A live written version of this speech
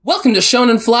Welcome to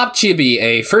Shonen Flop Chibi,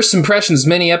 a First Impressions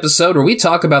mini-episode where we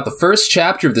talk about the first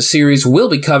chapter of the series we'll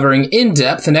be covering in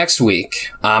depth next week.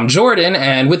 I'm Jordan,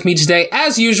 and with me today,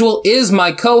 as usual, is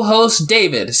my co-host,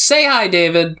 David. Say hi,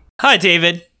 David. Hi,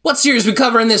 David. What series we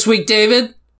covering this week,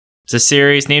 David? It's a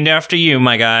series named after you,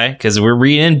 my guy, because we're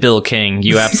reading Bill King,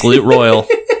 you absolute royal.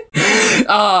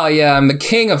 Oh, yeah, I'm the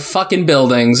king of fucking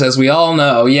buildings, as we all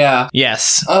know, yeah.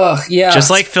 Yes. Ugh, yeah.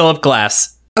 Just like Philip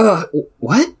Glass.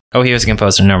 What? Oh, he was a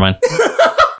composer, never mind.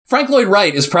 Frank Lloyd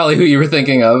Wright is probably who you were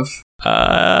thinking of.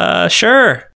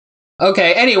 Sure.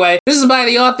 Okay, anyway, this is by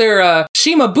the author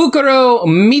Shimabukuro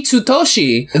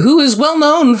Mitsutoshi, who is well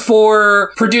known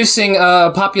for producing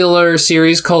a popular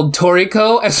series called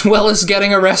Toriko, as well as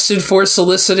getting arrested for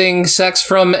soliciting sex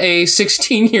from a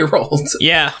 16-year-old.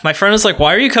 Yeah, my friend was like,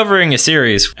 why are you covering a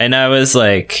series? And I was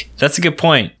like, that's a good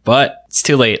point, but it's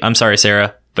too late. I'm sorry,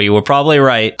 Sarah. But you were probably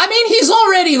right. I mean, he's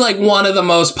already, like, one of the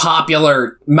most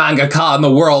popular mangaka in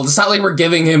the world. It's not like we're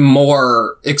giving him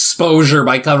more exposure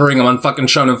by covering him on fucking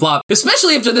Shonen Flop.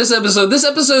 Especially after this episode. This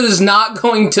episode is not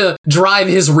going to drive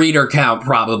his reader count,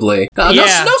 probably. No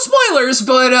spoilers,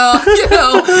 but,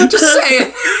 just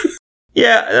saying.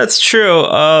 Yeah, that's true.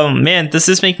 Man, this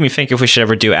is making me think if we should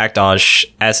ever do Akdaj,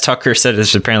 as Tucker said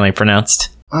it's apparently pronounced.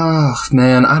 Oh,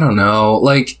 man, I don't know.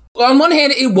 Like, on one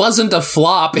hand, it wasn't a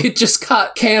flop. It just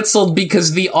got canceled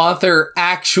because the author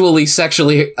actually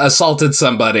sexually assaulted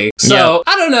somebody. So, yeah.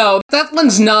 I don't know. That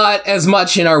one's not as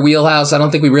much in our wheelhouse. I don't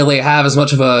think we really have as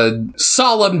much of a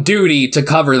solemn duty to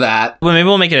cover that. Well, maybe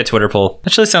we'll make it a Twitter poll.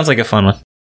 Actually sounds like a fun one.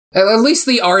 At least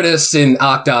the artist in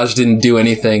Akdaj didn't do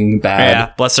anything bad.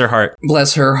 Yeah, bless her heart.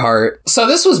 Bless her heart. So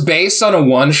this was based on a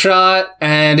one-shot,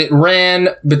 and it ran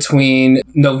between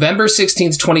November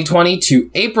 16th, 2020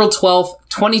 to April 12th,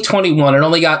 2021. It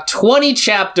only got 20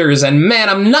 chapters, and man,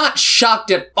 I'm not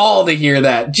shocked at all to hear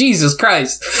that. Jesus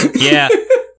Christ. Yeah.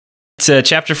 It's a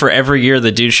chapter for every year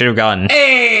the dude should have gotten.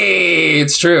 Hey,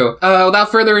 it's true.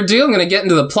 Without further ado, I'm going to get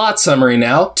into the plot summary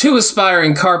now. Two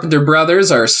aspiring carpenter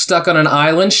brothers are stuck on an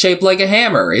island shaped like a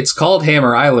hammer. It's called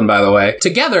Hammer Island, by the way.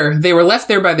 Together, they were left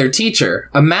there by their teacher,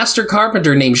 a master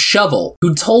carpenter named Shovel,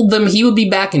 who told them he would be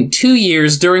back in 2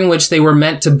 years, during which they were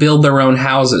meant to build their own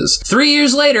houses. 3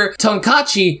 years later,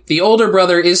 Tonkachi, the older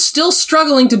brother, is still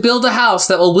struggling to build a house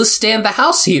that will withstand the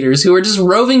house eaters, who are just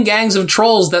roving gangs of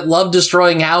trolls that love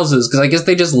destroying houses, because I guess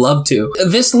they just love to.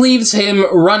 This leaves him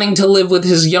running to live with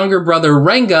his younger brother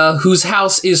Renga, whose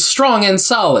house is strong and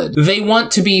solid. They want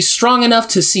to be strong enough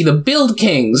to see the Build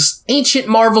Kings, ancient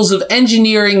marvels of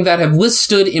engineering that have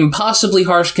withstood impossibly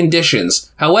harsh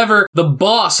conditions. However, the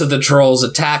boss of the trolls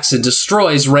attacks and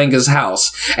destroys Renga's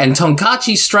house, and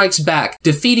Tonkachi strikes back,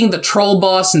 defeating the troll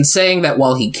boss and saying that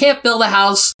while he can't build a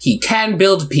house, he can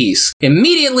build peace.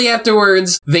 Immediately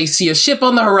afterwards, they see a ship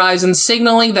on the horizon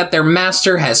signaling that their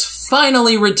master has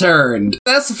finally returned.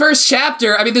 That's the first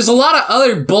chapter. I mean, there's a lot of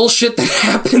other bullshit that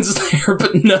happens there,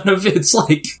 but none of it's,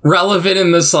 like, relevant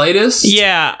in the slightest.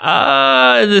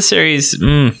 Yeah, the series,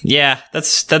 yeah,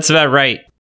 that's about right.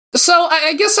 So,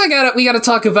 I guess we gotta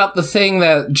talk about the thing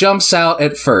that jumps out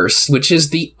at first, which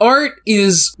is the art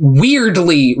is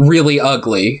weirdly really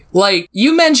ugly. Like,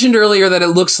 you mentioned earlier that it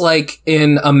looks like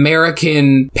an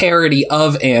American parody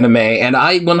of anime, and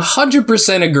I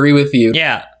 100% agree with you.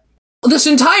 Yeah. This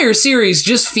entire series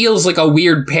just feels like a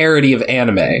weird parody of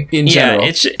anime in general.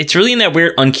 Yeah, it's really in that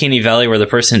weird uncanny valley where the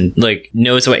person like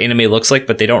knows what anime looks like,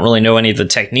 but they don't really know any of the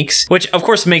techniques, which of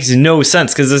course makes no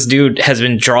sense because this dude has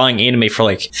been drawing anime for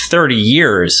like 30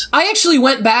 years. I actually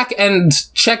went back and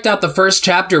checked out the first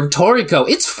chapter of Toriko.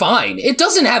 It's fine. It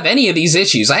doesn't have any of these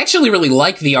issues. I actually really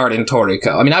like the art in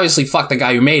Toriko. I mean, obviously fuck the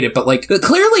guy who made it, but like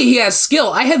clearly he has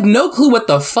skill. I have no clue what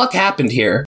the fuck happened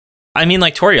here. I mean,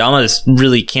 like, Toriyama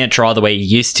really can't draw the way he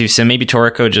used to, so maybe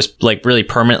Toriko just, like, really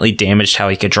permanently damaged how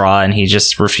he could draw, and he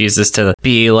just refuses to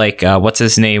be, like, what's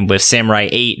his name, with Samurai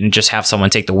 8, and just have someone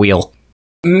take the wheel.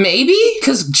 Maybe?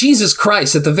 Because, Jesus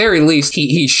Christ, at the very least,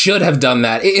 he should have done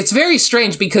that. It's very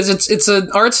strange, because it's an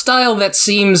art style that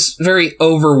seems very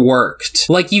overworked.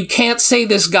 Like, you can't say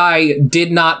this guy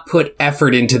did not put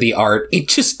effort into the art. It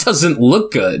just doesn't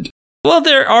look good. Well,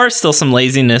 there are still some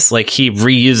laziness, like he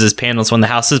reuses panels. When the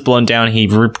house is blown down, he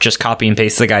just copy and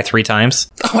paste the guy 3 times.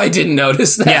 Oh, I didn't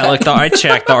notice that. Yeah, like I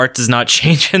checked, the art does not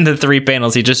change in the 3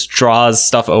 panels. He just draws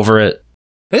stuff over it.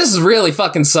 This is really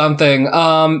fucking something.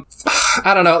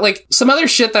 I don't know, like, some other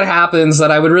shit that happens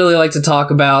that I would really like to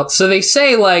talk about. So they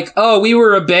say, like, oh, we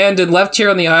were abandoned, left here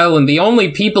on the island, the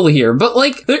only people here. But,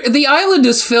 like, the island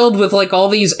is filled with, like, all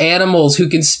these animals who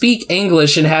can speak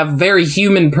English and have very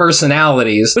human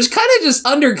personalities, which kind of just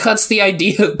undercuts the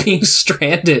idea of being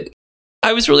stranded.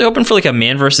 I was really hoping for like a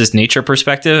man versus nature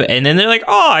perspective, and then they're like,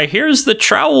 oh, here's the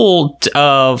trowel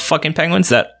fucking penguins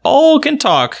that all can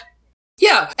talk.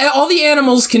 Yeah, and all the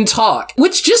animals can talk,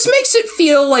 which just makes it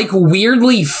feel like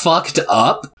weirdly fucked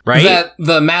up. Right? That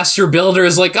the master builder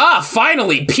is like,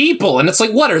 finally, people. And it's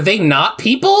like, what, are they not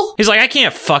people? He's like, I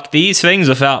can't fuck these things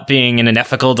without being in an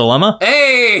ethical dilemma.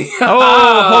 Hey!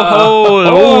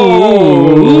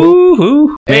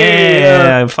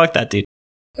 Man, fuck that dude.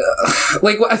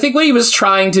 Like, I think what he was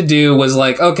trying to do was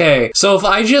like, okay, so if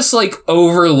I just like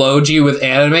overload you with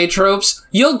anime tropes,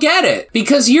 you'll get it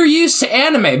because you're used to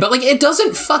anime, but like it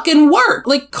doesn't fucking work.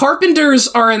 Like carpenters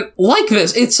aren't like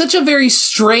this. It's such a very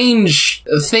strange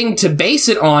thing to base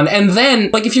it on. And then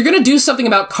like if you're going to do something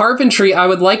about carpentry, I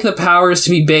would like the powers to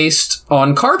be based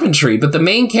on carpentry, but the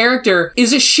main character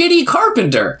is a shitty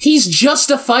carpenter. He's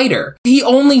just a fighter. He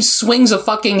only swings a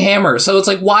fucking hammer. So it's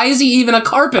like, why is he even a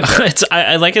carpenter?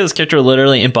 I like how this character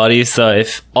literally embodies the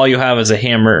if all you have is a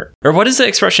hammer, or what is the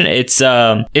expression? It's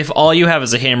if all you have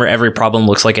is a hammer, every problem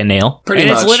looks like a nail. Pretty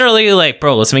much. It's literally like,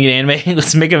 bro, let's make an anime.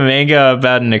 Let's make a manga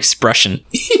about an expression.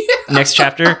 Yeah. Next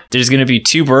chapter, there's gonna be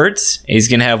 2 birds. He's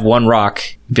gonna have 1 rock.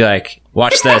 Be like,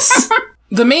 watch this.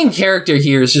 The main character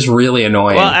here is just really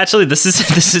annoying. Well, actually, this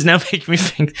is now making me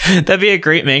think that'd be a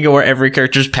great manga where every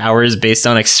character's power is based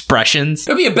on expressions.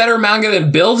 It'd be a better manga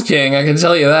than Build King, I can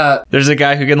tell you that. There's a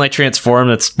guy who can like transform.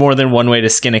 That's more than one way to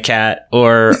skin a cat.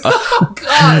 Or oh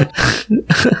god,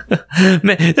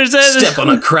 man, step on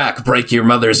a crack, break your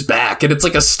mother's back, and it's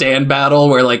like a stand battle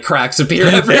where like cracks appear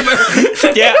everywhere.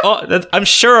 Yeah, I'm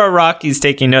sure Araki's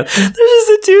taking note. There's just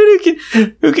a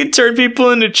dude who can turn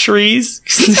people into trees.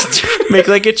 Make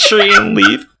like a tree and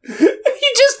leave. He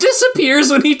just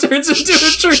disappears when he turns into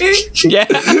a tree. Yeah.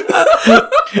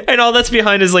 And all that's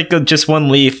behind is like just one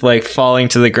leaf like falling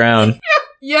to the ground.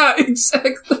 Yeah,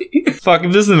 exactly. Fuck,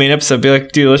 if this is the main episode, I'd be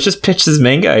like, dude, let's just pitch this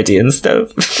manga idea and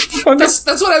stuff.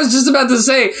 That's what I was just about to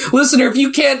say. Listener, if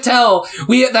you can't tell,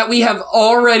 we have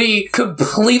already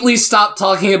completely stopped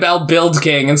talking about Build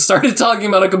King and started talking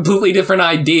about a completely different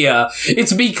idea.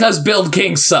 It's because Build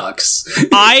King sucks.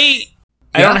 I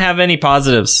don't have any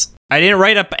positives. I didn't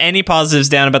write up any positives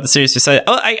down about the series besides,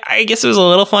 I guess it was a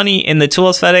little funny, and the tool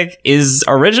aesthetic is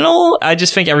original. I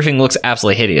just think everything looks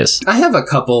absolutely hideous. I have a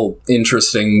couple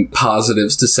interesting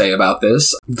positives to say about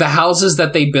this. The houses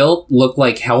that they built look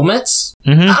like helmets.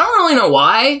 Mm-hmm. I don't really know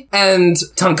why. And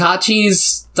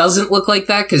Tonkachi's doesn't look like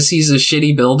that because he's a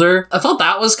shitty builder. I thought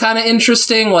that was kind of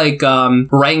interesting. Like,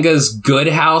 Ranga's good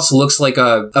house looks like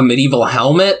a medieval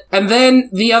helmet. And then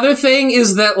the other thing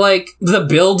is that, like, the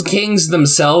Build Kings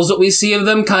themselves, what we see of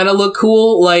them kind of look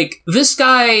cool. Like, this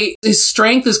guy, his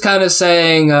strength is kind of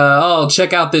saying,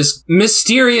 check out this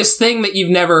mysterious thing that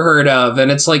you've never heard of.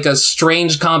 And it's like a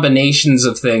strange combinations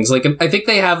of things. Like, I think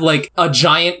they have like a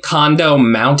giant condo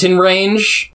mountain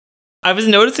range. I was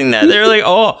noticing that. They're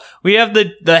like, we have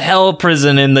the hell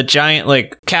prison and the giant,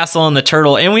 like, castle and the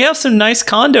turtle, and we have some nice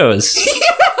condos.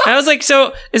 Yeah. I was like,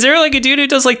 so, is there, like, a dude who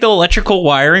does, like, the electrical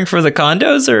wiring for the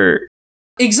condos, or...?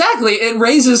 Exactly. It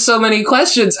raises so many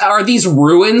questions. Are these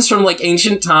ruins from, like,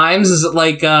 ancient times? Is it,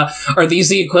 like, are these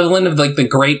the equivalent of, like, the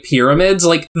Great Pyramids?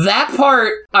 Like, that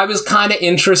part I was kind of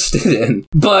interested in,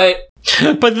 but...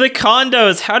 But the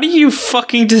condos, how do you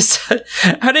fucking decide?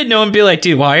 How did no one be like,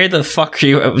 dude, why the fuck are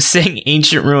you saying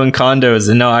ancient ruined condos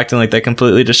and not acting like that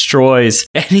completely destroys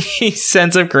any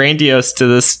sense of grandiose to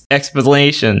this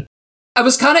explanation? I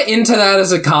was kind of into that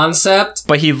as a concept.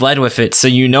 But he led with it, so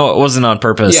you know it wasn't on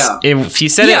purpose. Yeah. If he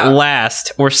said it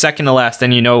last, or second to last,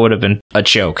 then you know it would have been a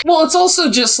joke. Well, it's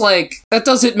also just like, that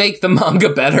doesn't make the manga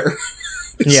better.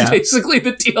 It's basically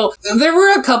the deal. There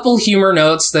were a couple humor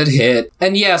notes that hit.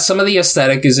 And yeah, some of the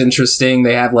aesthetic is interesting.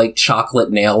 They have like chocolate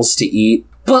nails to eat.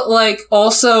 But like,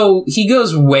 also, he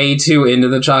goes way too into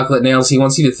the chocolate nails. He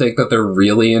wants you to think that they're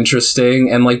really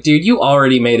interesting. And like, dude, you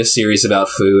already made a series about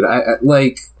food.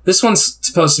 This one's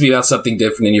supposed to be about something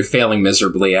different and you're failing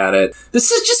miserably at it. This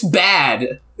is just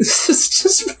bad. This is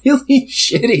just really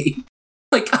shitty.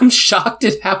 Like, I'm shocked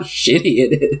at how shitty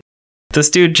it is. This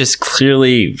dude just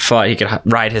clearly thought he could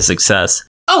ride his success.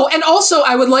 Oh, and also,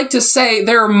 I would like to say,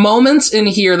 there are moments in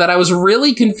here that I was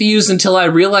really confused until I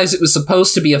realized it was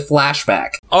supposed to be a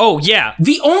flashback. Oh, yeah.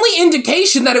 The only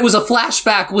indication that it was a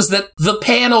flashback was that the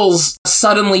panels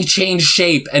suddenly changed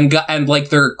shape and like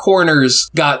their corners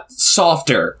got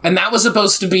softer. And that was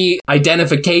supposed to be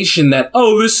identification that,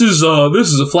 this is a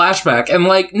flashback. And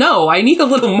like, no, I need a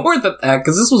little more than that,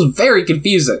 because this was very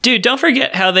confusing. Dude, don't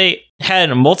forget how they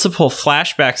had multiple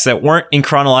flashbacks that weren't in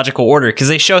chronological order, because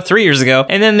they show 3 years ago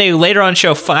and then they later on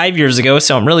show 5 years ago,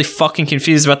 so I'm really fucking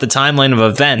confused about the timeline of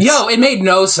events. Yo, it made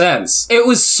no sense. It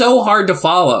was so hard to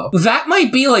follow. follow. That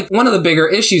might be like one of the bigger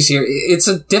issues here. It's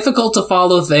a difficult to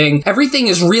follow thing. Everything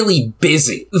is really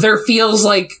busy. There feels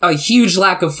like a huge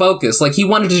lack of focus. Like he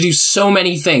wanted to do so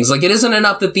many things. Like it isn't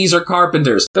enough that these are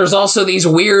carpenters. There's also these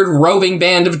weird roving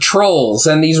band of trolls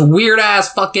and these weird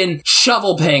ass fucking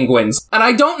shovel penguins. And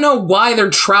I don't know why they're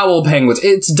trowel penguins.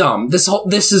 It's dumb.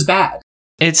 This is bad.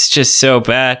 It's just so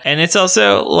bad. And it's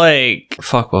also like,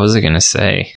 fuck, what was I gonna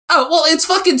say? Oh, well, it's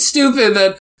fucking stupid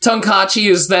that Tonkatsu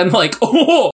is then like,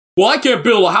 oh, well, I can't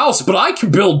build a house, but I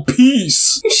can build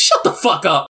peace. Shut the fuck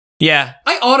up. Yeah.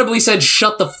 I audibly said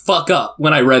shut the fuck up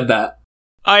when I read that.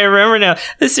 I remember now.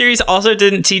 This series also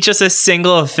didn't teach us a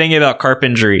single thing about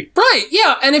carpentry. Right,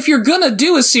 yeah, and if you're gonna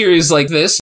do a series like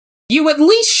this, you at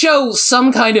least show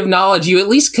some kind of knowledge. You at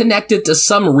least connect it to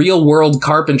some real-world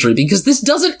carpentry, because this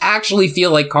doesn't actually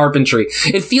feel like carpentry.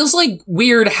 It feels like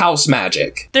weird house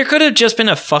magic. There could have just been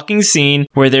a fucking scene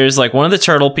where there's like one of the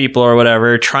turtle people or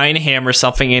whatever trying to hammer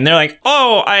something, and they're like,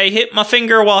 oh, I hit my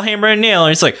finger while hammering a nail.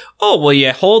 And it's like, oh, well,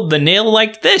 you hold the nail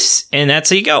like this, and that's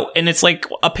how you go. And it's like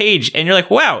a page, and you're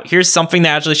like, wow, here's something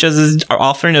that actually shows this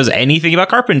author knows anything about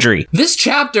carpentry. This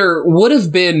chapter would have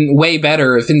been way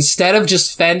better if instead of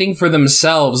just fending for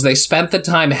themselves, they spent the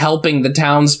time helping the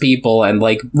townspeople and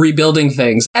like rebuilding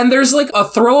things. And there's like a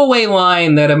throwaway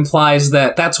line that implies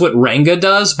that that's what Renga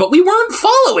does, but we weren't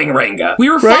following Renga. We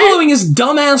were following his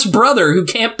dumbass brother who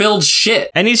can't build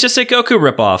shit. And he's just a Goku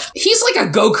ripoff. He's like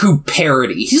a Goku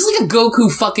parody. He's like a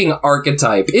Goku fucking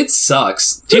archetype. It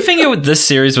sucks. Do you think this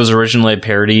series was originally a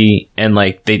parody and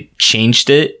like they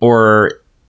changed it, or...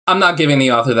 I'm not giving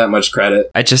the author that much credit.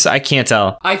 I can't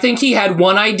tell. I think he had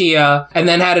one idea, and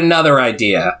then had another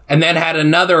idea, and then had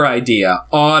another idea,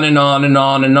 on and on and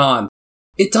on and on.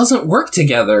 It doesn't work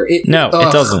together. It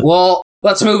doesn't. Well,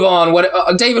 let's move on.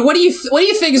 David, what do you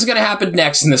think is going to happen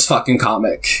next in this fucking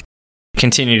comic?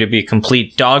 Continue to be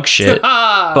complete dog shit.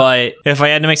 But if I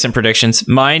had to make some predictions,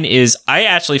 mine is I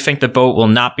actually think the boat will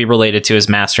not be related to his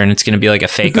master, and it's going to be like a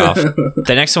fake off.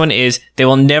 The next one is they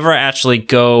will never actually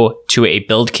go to a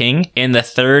Build King. And the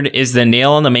third is the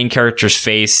nail on the main character's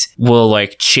face will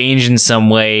like change in some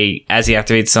way as he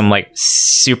activates some like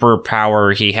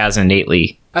superpower he has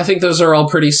innately. I think those are all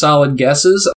pretty solid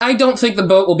guesses. I don't think the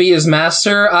boat will be his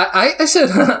master. I said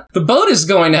the boat is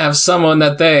going to have someone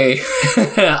that they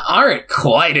aren't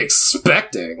quite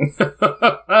expecting.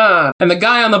 And the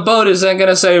guy on the boat is then going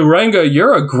to say, Renga,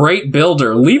 you're a great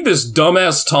builder. Leave this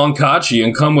dumbass Tonkatsu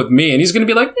and come with me. And he's going to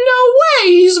be like, no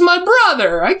way, he's my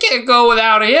brother. I can't go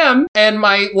without him. And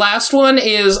my last one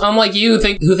is, unlike you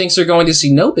who thinks they're going to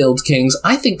see no Build Kings,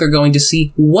 I think they're going to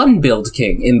see one Build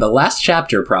King in the last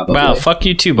chapter, probably. Wow, fuck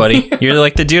you too, buddy. You're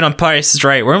like the dude on Price is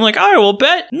Right, where I'm like, all right, we'll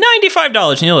bet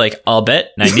 $95. And you're like, I'll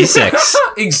bet 96.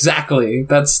 Exactly.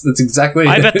 That's exactly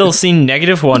I bet they'll see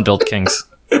 -1 Build Kings.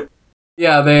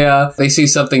 Yeah, they see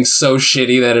something so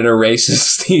shitty that it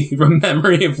erases the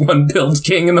memory of one Build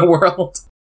King in the world.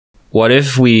 What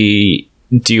if we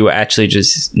do actually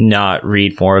just not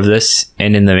read more of this,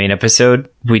 and in the main episode,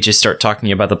 we just start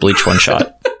talking about the Bleach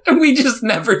one-shot? And we just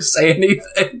never say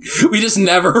anything. We just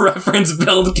never reference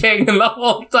Build King in the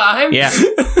whole time. Yeah.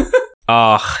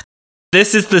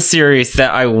 This is the series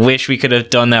that I wish we could have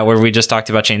done that, where we just talked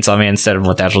about Chainsaw Man instead of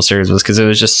what the actual series was, because it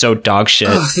was just so dog shit.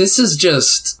 This is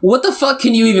just... What the fuck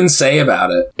can you even say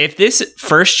about it? If this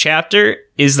first chapter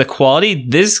is the quality,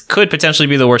 this could potentially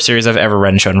be the worst series I've ever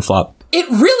read in Shonen Flop. It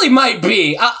really might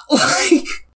be.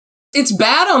 It's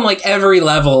bad on, like, every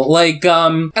level. Like,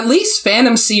 at least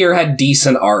Phantom Seer had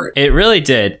decent art. It really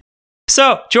did.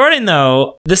 So, Jordan,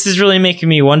 though, this is really making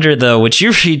me wonder, though, would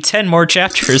you read 10 more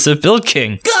chapters of Build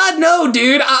King? God, no,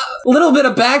 dude. A little bit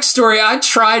of backstory. I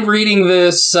tried reading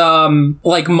this,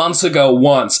 like, months ago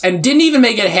once, and didn't even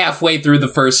make it halfway through the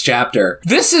first chapter.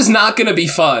 This is not gonna be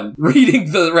fun,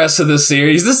 reading the rest of the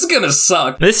series. This is gonna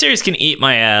suck. This series can eat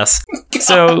my ass.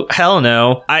 So, hell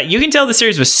no. You can tell the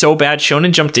series was so bad,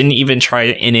 Shonen Jump didn't even try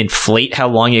and inflate how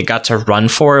long it got to run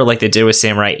for, like they did with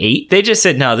Samurai 8. They just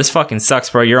said, no, this fucking sucks,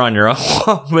 bro. You're on your own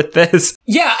with this.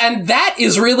 Yeah, and that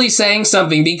is really saying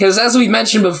something, because as we've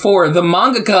mentioned before, the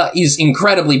mangaka is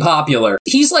incredibly popular.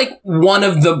 He's like one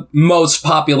of the most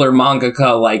popular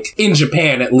mangaka, like, in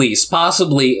Japan at least,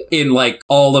 possibly in like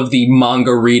all of the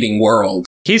manga reading world.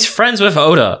 He's friends with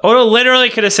Oda. Oda literally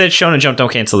could have said, Shonen Jump,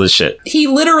 don't cancel this shit. He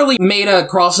literally made a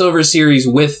crossover series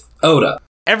with Oda.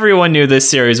 Everyone knew this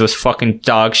series was fucking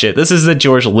dog shit. This is the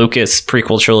George Lucas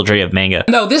prequel trilogy of manga.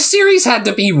 No, this series had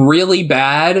to be really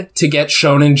bad to get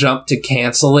Shonen Jump to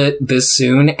cancel it this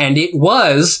soon, and it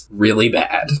was really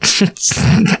bad.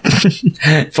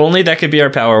 If only that could be our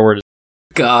power word.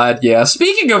 God, yeah.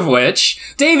 Speaking of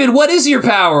which, David, what is your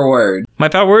power word? My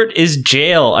power word is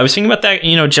jail. I was thinking about that,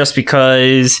 just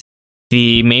because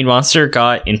the main monster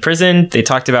got in prison. They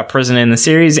talked about prison in the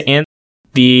series, and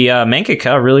the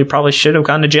mangaka really probably should have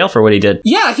gone to jail for what he did.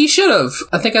 Yeah, he should have.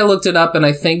 I think I looked it up, and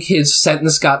I think his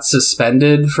sentence got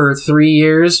suspended for 3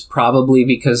 years, probably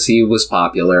because he was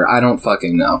popular. I don't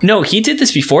fucking know. No, he did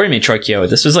this before he made Troikyo.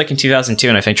 This was like in 2002,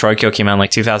 and I think Troikyo came out in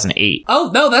like 2008.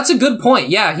 Oh, no, that's a good point.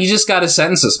 Yeah, he just got his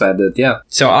sentence suspended, yeah.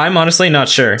 So I'm honestly not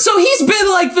sure. So he's been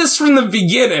like this from the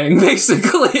beginning,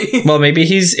 basically. Well, maybe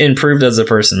he's improved as a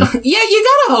person. Yeah,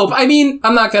 you gotta hope. I mean,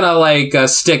 I'm not gonna,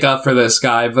 stick up for this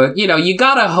guy, but, you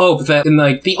gotta hope that in,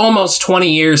 the almost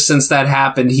 20 years since that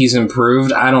happened, he's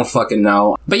improved. I don't fucking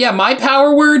know. But yeah, my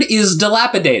power word is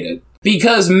dilapidated.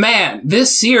 Because, man,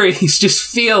 this series just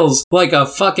feels like a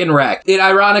fucking wreck. It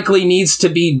ironically needs to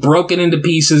be broken into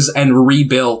pieces and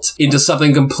rebuilt into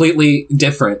something completely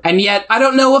different. And yet, I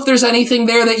don't know if there's anything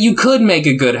there that you could make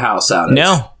a good house out of.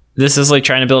 No. This is like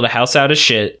trying to build a house out of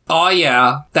shit. Oh,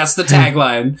 yeah. That's the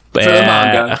tagline for the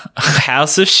manga.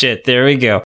 House of shit. There we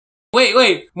go.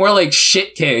 Wait. More like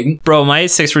Shit King. Bro, my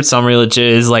 6-word summary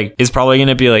legit is probably going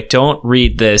to be like, don't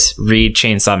read this, read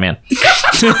Chainsaw Man.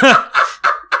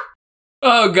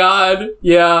 Oh, God.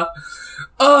 Yeah.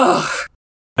 Ugh.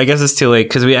 I guess it's too late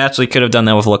because we actually could have done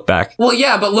that with Look Back. Well,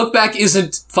 yeah, but Look Back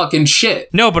isn't fucking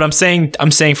shit. No, but I'm saying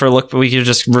for Look, we could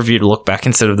just review Look Back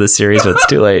instead of this series, but it's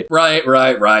too late.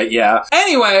 Right, yeah.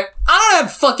 Anyway, I don't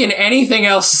have fucking anything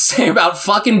else to say about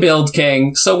fucking Build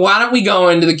King, so why don't we go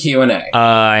into the Q&A?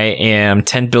 I am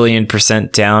 10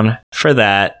 billion% down for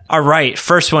that. All right,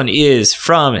 first one is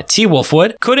from T.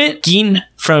 Wolfwood. Couldn't Gin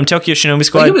from Tokyo Shinobi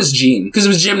Squad... I think it was Gin, because it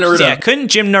was Jim Naruto. Yeah, couldn't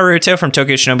Jim Naruto from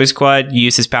Tokyo Shinobi Squad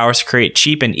use his powers to create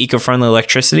cheap and eco-friendly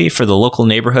electricity for the local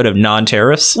neighborhood of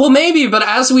non-terrorists? Well, maybe, but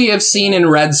as we have seen in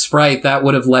Red Sprite, that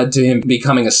would have led to him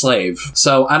becoming a slave.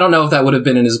 So I don't know if that would have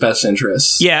been in his best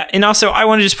interest. Yeah, and also I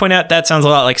want to just point out that sounds a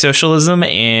lot like socialism,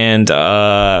 and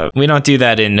we don't do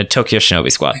that in Tokyo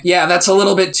Shinobi Squad. Yeah, that's a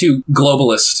little bit too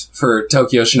globalist for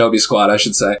Tokyo Shinobi Squad, I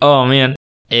should say. Oh, man.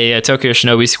 A Tokyo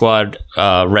Shinobi Squad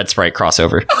Red Sprite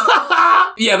crossover.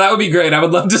 Yeah, that would be great. I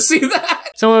would love to see that.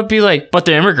 Someone would be like, but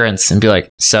they're immigrants, and be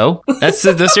like, so?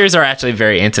 Those series are actually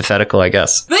very antithetical, I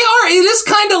guess. They are. It is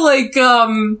kind of like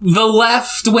the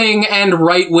left-wing and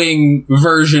right-wing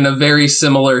version of very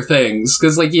similar things.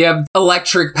 Because, you have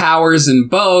electric powers in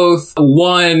both.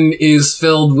 One is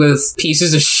filled with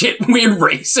pieces of shit weird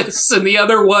racists, and the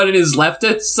other one is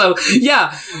leftist. So,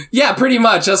 yeah, pretty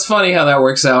much. That's funny how that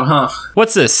works out, huh?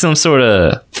 What's this? Some sort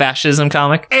of fascism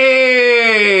comic?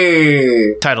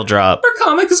 Hey! Title drop. Our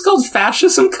comic is called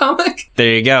Fascism Comic.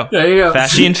 There you go.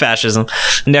 Fasci and fascism.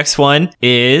 Next one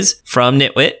is from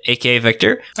Nitwit, aka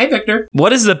Victor. Hey, Victor.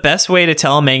 What is the best way to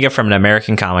tell a manga from an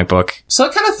American comic book? So I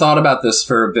kind of thought about this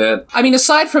for a bit. I mean,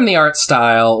 aside from the art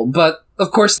style, but of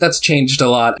course, that's changed a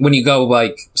lot. When you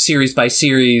go, series by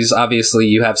series, obviously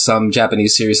you have some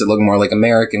Japanese series that look more like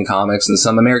American comics and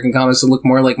some American comics that look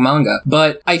more like manga.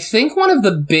 But I think one of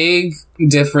the big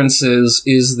differences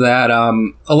is that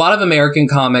a lot of American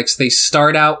comics, they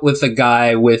start out with a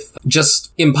guy with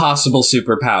just impossible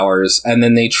superpowers, and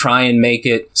then they try and make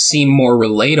it seem more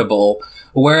relatable.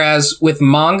 Whereas with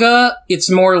manga, it's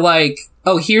more like,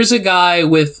 oh, here's a guy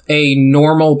with a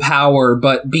normal power,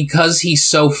 but because he's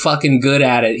so fucking good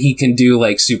at it, he can do,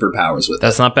 superpowers with it.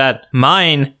 That's not bad.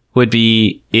 Mine would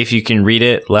be if you can read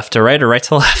it left to right or right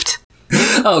to left.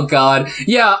 Oh, God.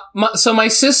 Yeah, so my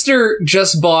sister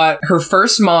just bought her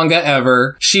first manga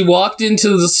ever. She walked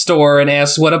into the store and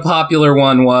asked what a popular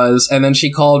one was, and then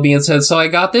she called me and said, so I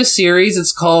got this series.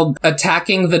 It's called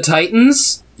Attacking the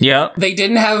Titans. Yeah. They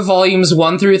didn't have volumes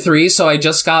 1 through 3, so I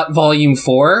just got volume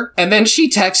 4. And then she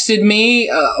texted me,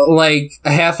 a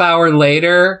half hour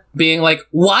later, being like,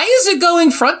 why is it going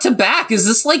front to back? Is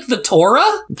this like the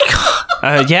Torah?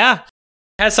 Yeah.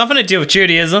 It has something to do with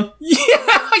Judaism.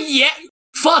 Yeah.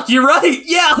 Fuck, you're right.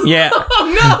 Yeah. Yeah.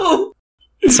 Oh,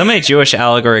 no. So many Jewish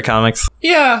allegory comics.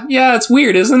 Yeah, it's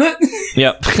weird, isn't it?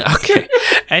 Yep. Okay.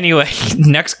 Anyway,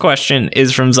 next question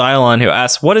is from Xylon, who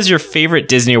asks, what is your favorite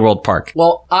Disney World park?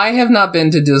 Well, I have not been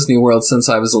to Disney World since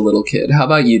I was a little kid. How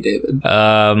about you, David?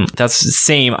 That's the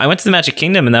same. I went to the Magic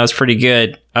Kingdom, and that was pretty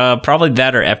good. Probably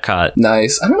that or Epcot.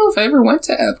 Nice. I don't know if I ever went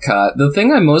to Epcot. The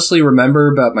thing I mostly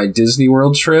remember about my Disney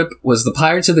World trip was the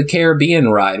Pirates of the Caribbean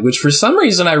ride, which for some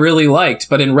reason I really liked,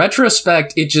 but in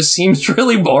retrospect, it just seems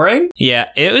really boring. Yeah,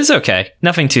 it was okay.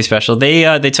 Nothing too special.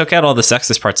 They took out all the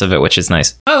sexist parts of it, which is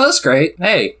nice. Oh, that's great.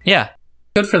 Hey. Yeah.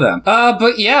 Good for them.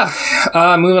 But yeah,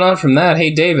 moving on from that.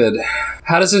 Hey, David,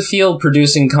 how does it feel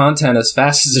producing content as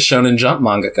fast as a Shonen Jump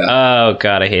mangaka? Oh,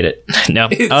 God, I hate it. No.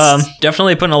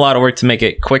 Definitely putting a lot of work to make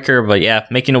it quicker. But yeah,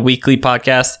 making a weekly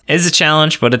podcast is a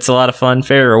challenge, but it's a lot of fun,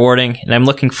 very rewarding. And I'm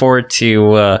looking forward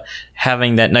to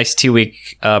having that nice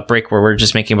 2-week break where we're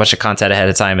just making a bunch of content ahead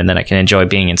of time, and then I can enjoy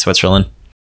being in Switzerland.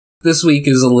 This week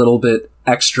is a little bit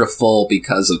extra full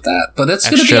because of that, but it's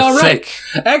going to be all right.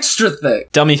 Extra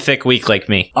thick. Dummy thick week like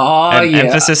me. Oh, yeah.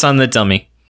 Emphasis on the dummy.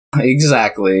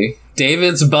 Exactly.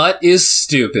 David's butt is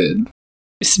stupid.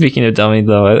 Speaking of dummy,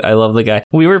 though, I love the guy.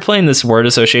 We were playing this word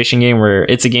association game where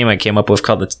it's a game I came up with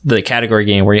called the category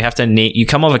game, where you have to you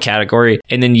come up with a category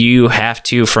and then you have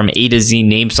to, from A to Z,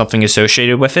 name something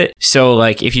associated with it. So,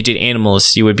 like, if you did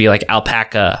animals, you would be like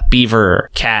alpaca, beaver,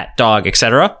 cat, dog,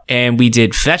 etc. And we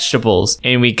did vegetables,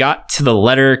 and we got to the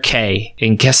letter K.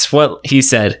 And guess what he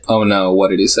said? Oh no, what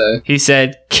did he say? He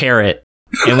said carrot.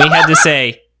 And we had to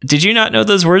say, did you not know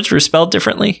those words were spelled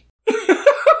differently?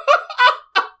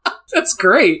 That's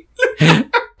great.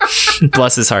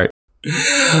 Bless his heart.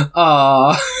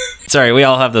 Aww. Sorry, we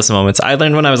all have those moments. I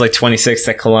learned when I was like 26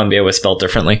 that Columbia was spelled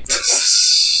differently.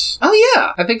 Oh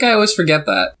yeah, I think I always forget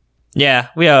that. Yeah,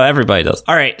 everybody does.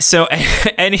 All right, so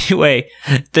anyway,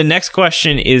 the next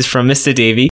question is from Mr.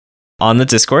 Davey on the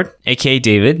Discord, aka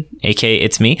David, aka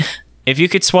it's me. If you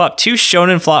could swap 2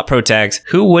 Shonen Flop Pro tags,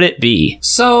 who would it be?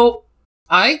 So,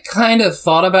 I kind of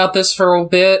thought about this for a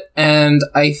bit, and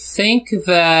I think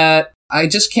that I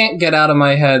just can't get out of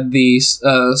my head the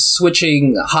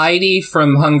switching Heidi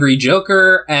from Hungry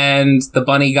Joker and the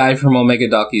bunny guy from Omega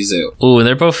Doki Zoo. Ooh,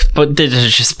 they're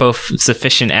just both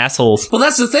sufficient assholes. Well,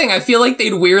 that's the thing. I feel like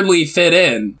they'd weirdly fit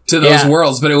in to those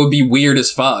worlds, but it would be weird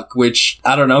as fuck, which,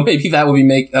 I don't know, maybe that would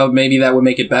make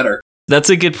it better. That's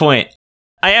a good point.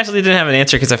 I actually didn't have an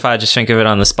answer because I thought I'd just think of it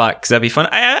on the spot because that'd be fun.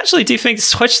 I actually do think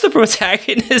switch the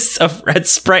protagonists of Red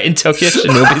Sprite and Tokyo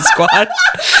Shinobi Squad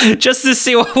just to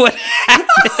see what would happen.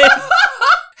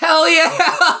 Hell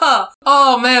yeah!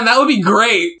 Oh man, that would be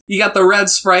great. You got the Red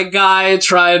Sprite guy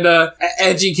trying to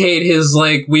educate his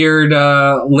like weird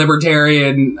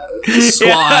libertarian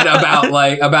squad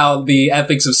about the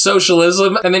ethics of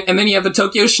socialism, and then you have the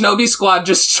Tokyo Shinobi Squad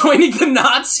just joining the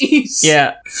Nazis.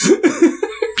 Yeah.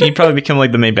 He'd probably become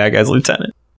like the main bad guy's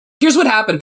lieutenant. Here's what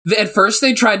happened. At first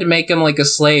they tried to make him like a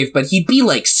slave, but he'd be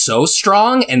like so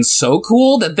strong and so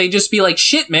cool that they'd just be like,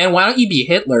 shit, man, why don't you be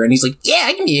Hitler? And he's like, yeah,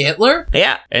 I can be Hitler.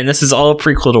 Yeah. And this is all a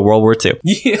prequel to World War II.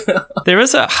 Yeah. There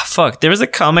was a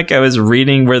comic I was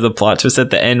reading where the plot twist at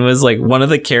the end was like one of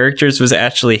the characters was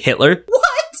actually Hitler.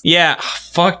 What? Yeah.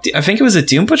 Fuck. I think it was a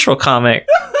Doom Patrol comic.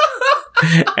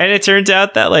 And it turned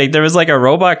out that like there was like a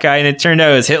robot guy, and it turned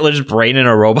out it was Hitler's brain in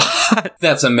a robot.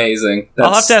 That's amazing.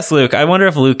 I'll have to ask Luke. I wonder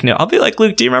if Luke knew. I'll be like,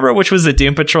 Luke, do you remember which was the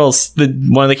Doom Patrol?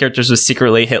 One of the characters was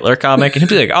secretly Hitler comic, and he'd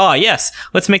be like, oh yes,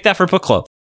 let's make that for book club.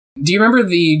 Do you remember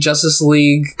the Justice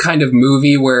League kind of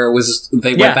movie where it was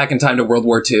they went back in time to World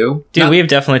War II? Dude, we've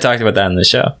definitely talked about that in the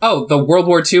show. Oh, the World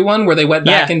War II one where they went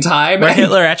back in time? Where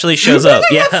Hitler actually shows up.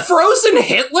 Yeah. Frozen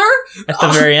Hitler? At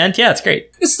the very end? Yeah, it's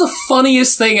great. It's the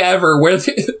funniest thing ever where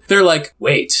they're like,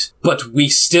 wait, but we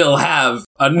still have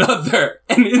another.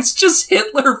 And it's just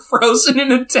Hitler frozen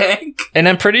in a tank. And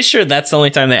I'm pretty sure that's the only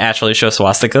time they actually show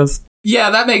swastikas. Yeah,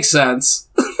 that makes sense.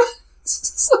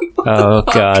 Like, oh,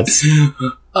 God.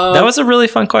 That was a really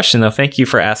fun question, though. Thank you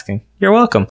for asking. You're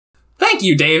welcome. Thank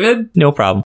you, David. No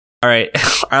problem. All right.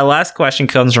 Our last question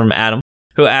comes from Adam,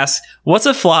 who asks, what's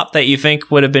a flop that you think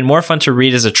would have been more fun to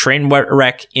read as a train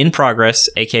wreck in progress,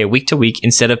 aka week to week,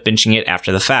 instead of binging it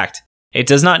after the fact? It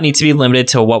does not need to be limited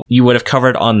to what you would have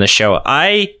covered on the show.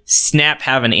 I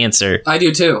have an answer. I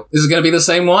do too. Is it going to be the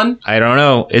same one? I don't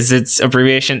know. Is its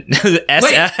abbreviation SS?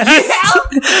 Wait,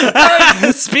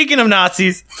 yeah. Speaking of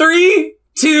Nazis. 3,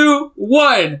 2,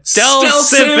 1. Stealth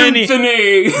Symphony.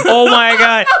 Oh my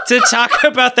God. To talk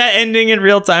about that ending in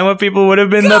real time with people would have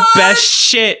been the best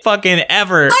shit fucking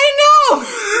ever. I know.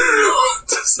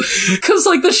 Because,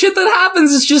 like, the shit that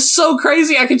happens is just so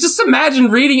crazy. I could just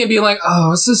imagine reading it and being like, oh,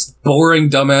 what's this boring,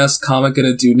 dumbass comic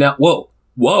gonna do now? Whoa,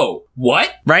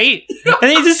 what? Right?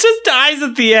 And he just dies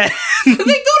at the end. They go to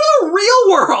the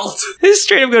real world. They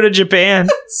straight up go to Japan.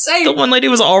 Same. The one lady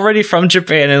was already from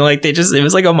Japan, and, like, it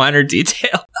was like a minor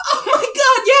detail. Oh my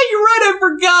God, yeah, you're right, I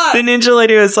forgot. The ninja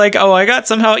lady was like, oh, I got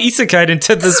somehow isekai'd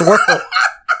into this world.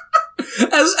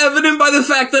 As evident by the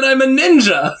fact that I'm a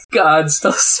ninja. God,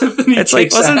 Stealth Symphony. It's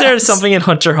like, wasn't there something in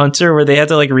Hunter x Hunter where they had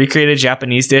to like recreate a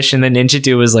Japanese dish and the ninja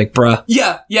dude was like, bruh.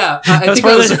 Yeah. I think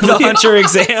that was the Hunter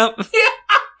exam.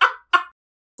 Yeah.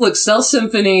 Look, Cell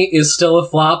Symphony is still a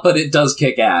flop, but it does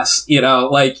kick ass. You know,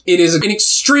 like, it is an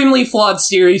extremely flawed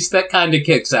series that kind of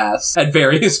kicks ass at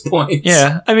various points.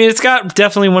 Yeah, I mean, it's got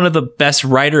definitely one of the best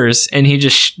writers, and he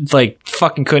just, like,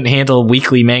 fucking couldn't handle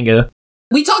weekly manga.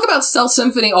 We talk about Cell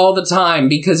Symphony all the time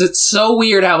because it's so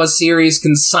weird how a series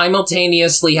can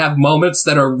simultaneously have moments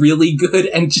that are really good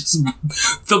and just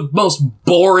the most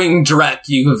boring dreck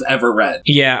you have ever read.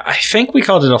 Yeah, I think we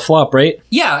called it a flop, right?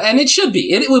 Yeah, and it should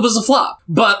be. It was a flop.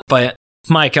 But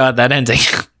my God, that ending.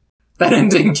 That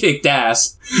ending kicked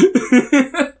ass.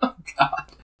 Oh, God.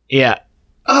 Yeah.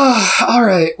 All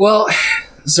right. Well,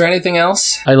 is there anything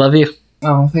else? I love you.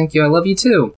 Oh, thank you. I love you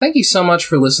too. Thank you so much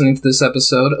for listening to this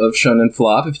episode of Shonen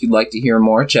Flop. If you'd like to hear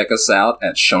more, check us out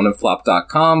at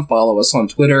shonenflop.com. Follow us on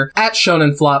Twitter at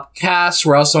ShonenFlopcast.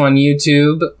 We're also on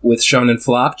YouTube with Shonen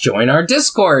Flop. Join our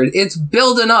Discord. It's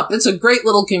building up. It's a great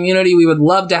little community. We would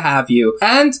love to have you.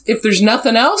 And if there's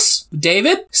nothing else,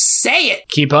 David, say it.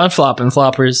 Keep on flopping,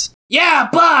 floppers. Yeah,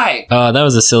 bye. Oh, that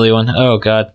was a silly one. Oh, God.